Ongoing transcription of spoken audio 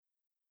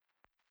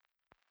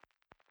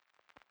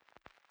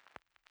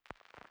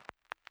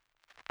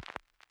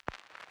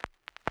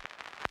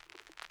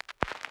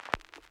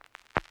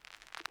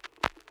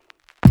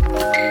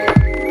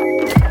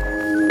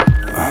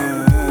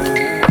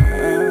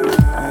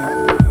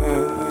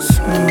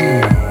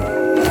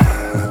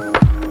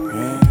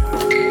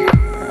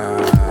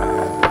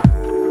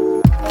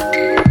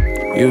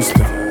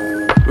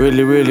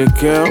really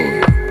care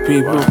what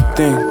people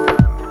think.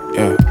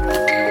 Yeah,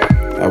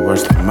 I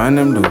watch the man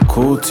them do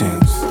cool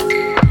things.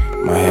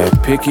 My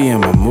head picky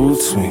and my mood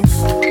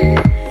swings.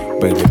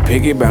 Break the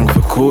piggy bank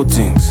for cool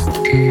things.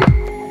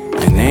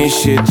 And ain't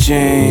shit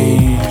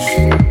changed.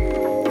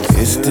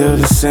 It's still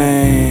the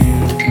same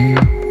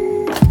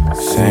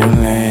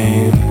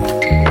lane.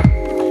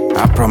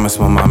 I promise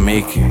mama I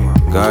make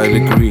it, God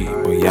agree.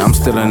 But yeah, I'm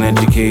still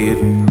uneducated.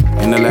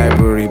 In the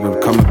library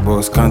with comic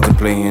books,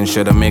 contemplating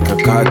should I make a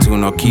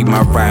cartoon or keep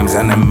my rhymes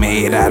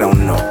animated. I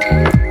don't know.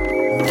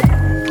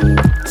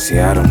 See,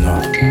 I don't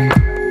know.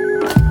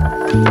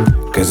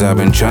 Cause I've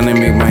been trying to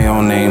make my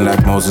own name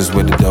like Moses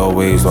with the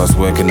doorways, whilst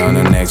working on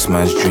the next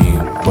man's dream.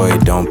 Boy,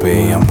 it don't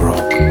pay, I'm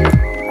broke.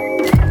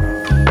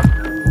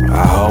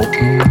 I hope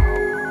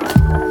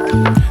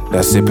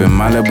that sipping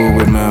Malibu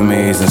with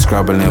mermaids and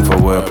scrabbling for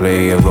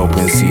wordplay and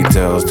roping sea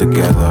tails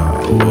together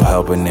will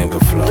help a nigga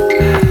flow.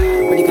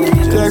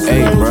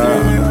 Hey, bro.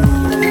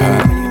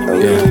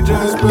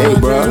 Hey,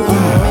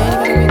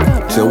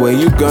 bro. So when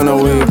you gonna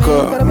wake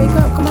up?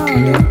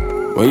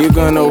 When you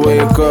gonna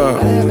wake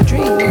up?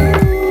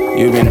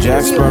 You've been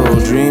Jack Sparrow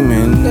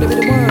dreaming,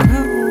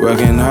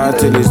 working hard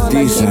till it's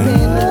decent.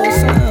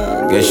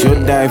 Guess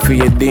you'll die for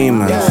your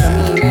demons.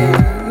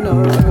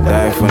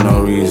 Die for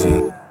no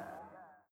reason.